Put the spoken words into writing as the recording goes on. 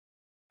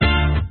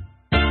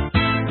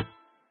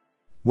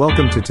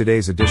Welcome to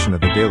today's edition of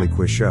the Daily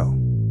Quiz Show.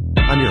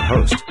 I'm your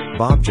host,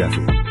 Bob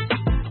Jeffy.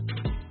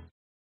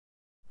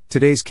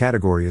 Today's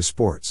category is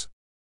sports.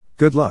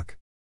 Good luck.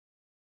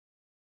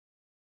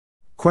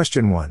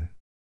 Question 1.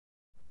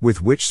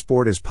 With which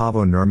sport is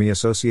Paavo Nurmi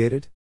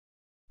associated?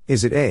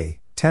 Is it A,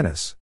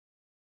 tennis,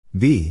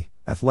 B,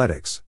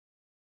 athletics,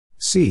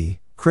 C,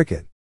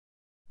 cricket,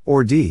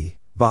 or D,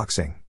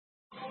 boxing?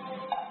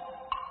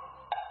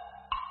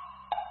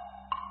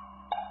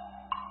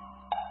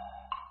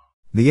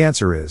 The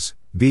answer is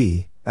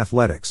B,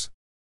 athletics.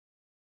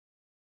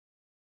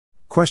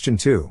 Question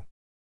 2.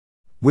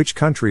 Which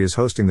country is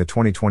hosting the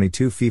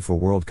 2022 FIFA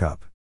World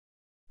Cup?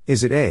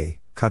 Is it A,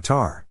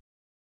 Qatar,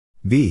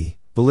 B,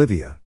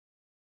 Bolivia,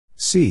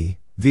 C,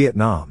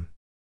 Vietnam,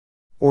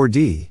 or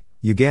D,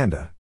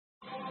 Uganda?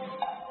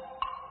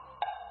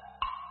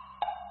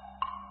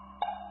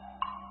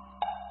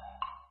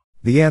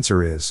 The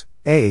answer is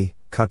A,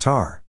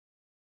 Qatar.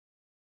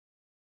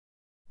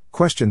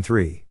 Question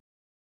 3.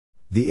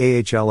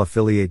 The AHL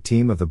affiliate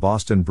team of the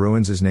Boston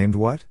Bruins is named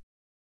what?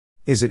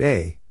 Is it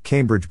A,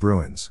 Cambridge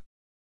Bruins,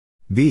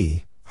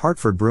 B,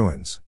 Hartford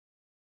Bruins,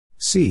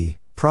 C,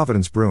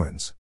 Providence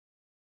Bruins,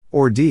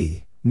 or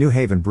D, New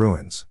Haven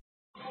Bruins?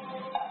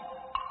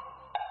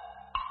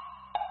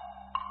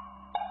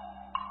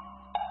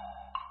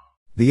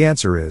 The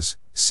answer is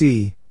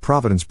C,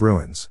 Providence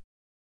Bruins.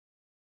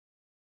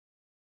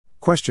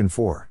 Question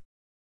 4.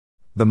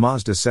 The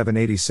Mazda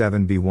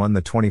 787B won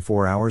the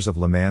 24 Hours of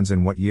Le Mans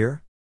in what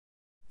year?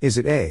 Is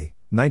it A,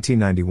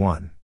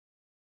 1991,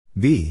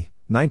 B,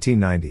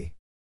 1990,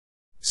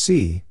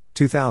 C,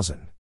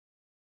 2000,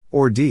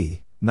 or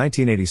D,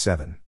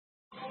 1987?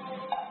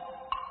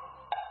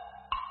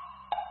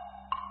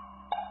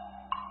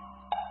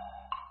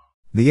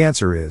 The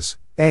answer is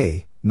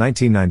A,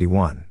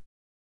 1991.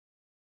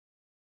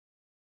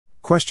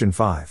 Question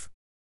 5.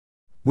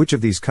 Which of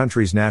these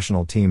countries'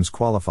 national teams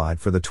qualified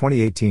for the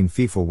 2018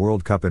 FIFA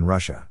World Cup in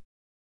Russia?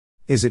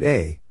 Is it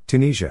A,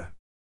 Tunisia,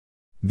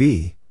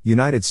 B,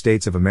 United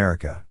States of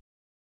America,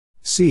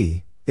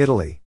 C,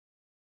 Italy,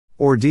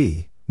 or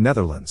D,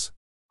 Netherlands?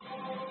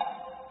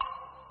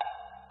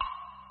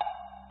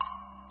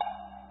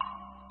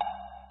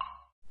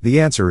 The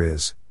answer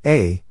is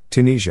A,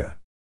 Tunisia.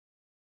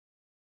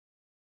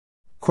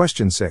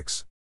 Question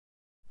 6.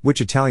 Which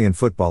Italian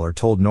footballer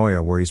told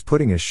Neuer where he's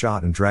putting his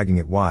shot and dragging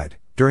it wide,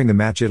 during the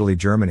match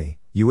Italy-Germany,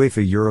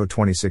 UEFA Euro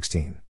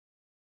 2016?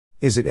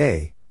 Is it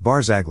A,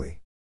 Barzagli,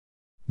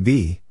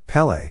 B,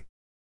 Pele,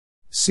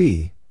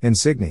 C,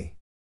 Insigne,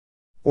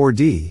 or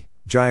D,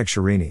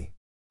 Giacherini?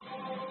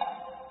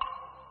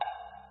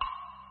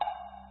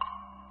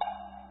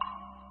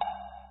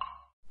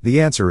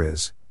 The answer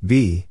is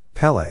B,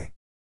 Pele.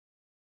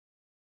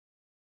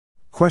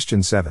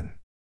 Question 7.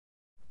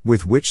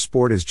 With which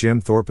sport is Jim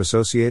Thorpe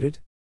associated?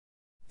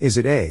 Is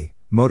it A,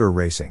 motor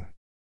racing,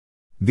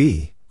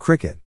 B,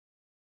 cricket,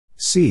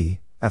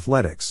 C,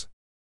 athletics,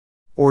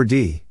 or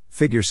D,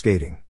 figure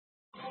skating?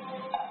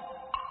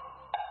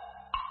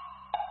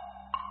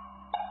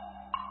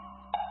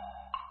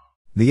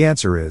 The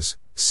answer is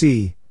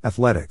C,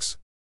 athletics.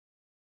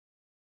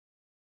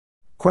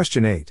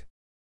 Question 8.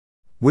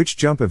 Which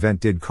jump event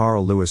did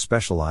Carl Lewis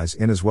specialize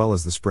in as well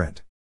as the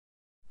sprint?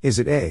 Is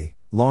it A,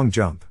 long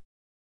jump,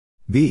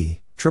 B,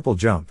 triple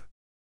jump,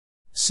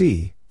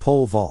 C,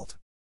 pole vault,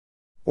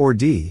 or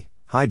D,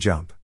 high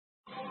jump?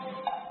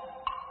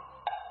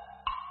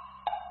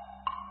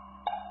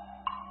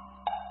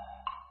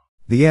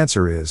 The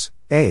answer is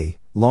A,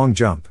 long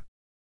jump.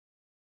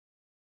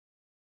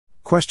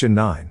 Question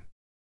 9.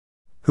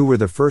 Who were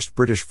the first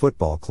British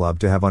football club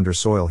to have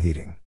under-soil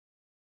heating?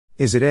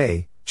 Is it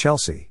A,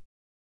 Chelsea,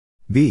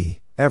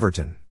 B,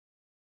 Everton,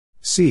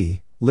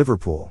 C,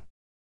 Liverpool,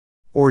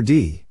 or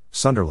D,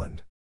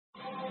 Sunderland?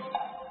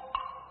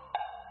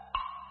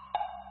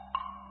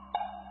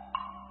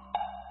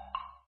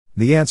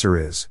 The answer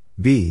is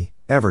B,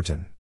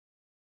 Everton.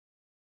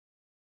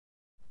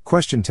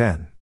 Question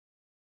 10.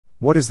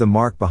 What is the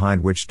mark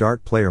behind which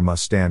dart player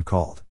must stand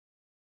called?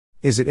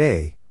 Is it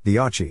A, the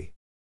Oche,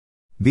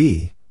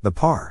 B, the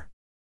par,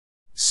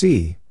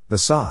 C, the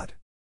sod,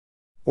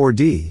 or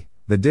D,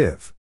 the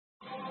div?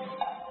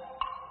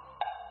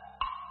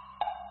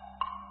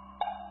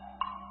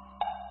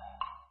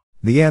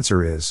 The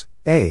answer is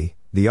A,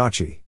 the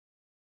Oche.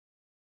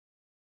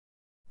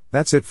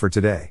 That's it for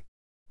today.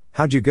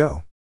 How'd you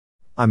go?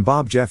 I'm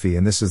Bob Jeffy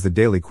and this is the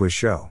Daily Quiz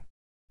Show.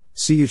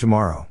 See you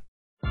tomorrow.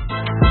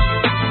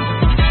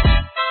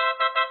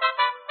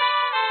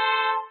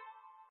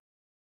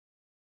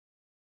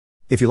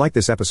 If you like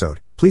this episode,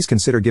 please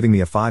consider giving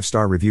me a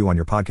 5-star review on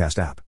your podcast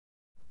app.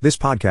 This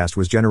podcast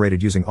was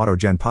generated using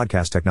AutoGen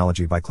podcast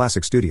technology by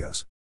Classic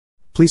Studios.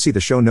 Please see the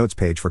show notes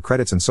page for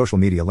credits and social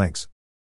media links.